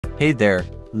Hey there,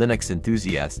 Linux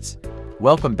enthusiasts.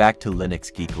 Welcome back to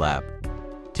Linux Geek Lab.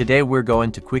 Today we're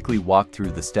going to quickly walk through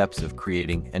the steps of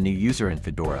creating a new user in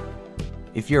Fedora.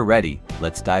 If you're ready,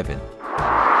 let's dive in.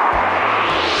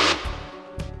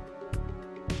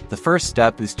 The first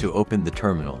step is to open the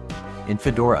terminal in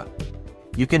Fedora.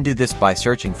 You can do this by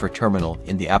searching for terminal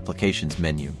in the applications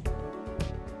menu.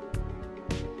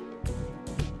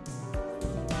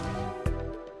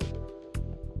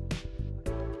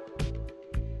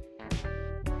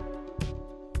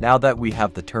 Now that we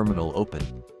have the terminal open,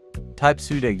 type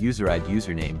sudo user-id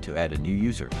username to add a new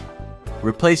user.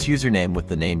 Replace username with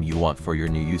the name you want for your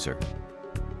new user.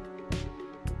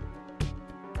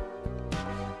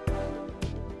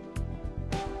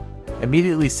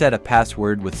 Immediately set a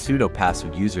password with sudo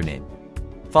password username.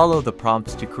 Follow the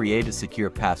prompts to create a secure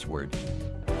password.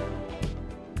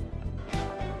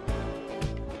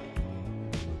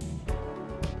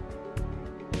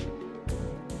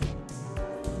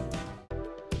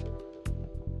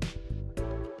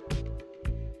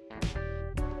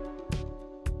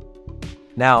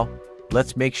 Now,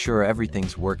 let's make sure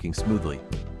everything's working smoothly.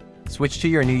 Switch to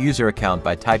your new user account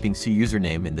by typing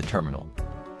username in the terminal.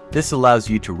 This allows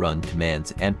you to run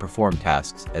commands and perform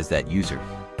tasks as that user.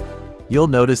 You'll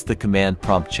notice the command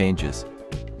prompt changes,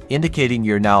 indicating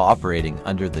you're now operating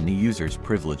under the new user's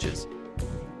privileges.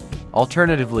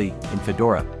 Alternatively, in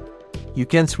Fedora, you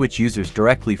can switch users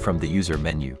directly from the user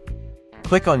menu.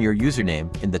 Click on your username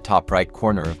in the top right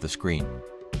corner of the screen.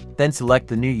 Then select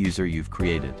the new user you've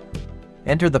created.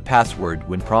 Enter the password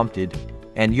when prompted,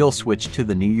 and you'll switch to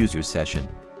the new user session.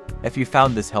 If you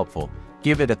found this helpful,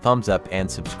 give it a thumbs up and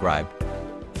subscribe.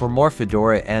 For more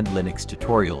Fedora and Linux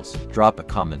tutorials, drop a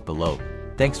comment below.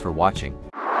 Thanks for watching.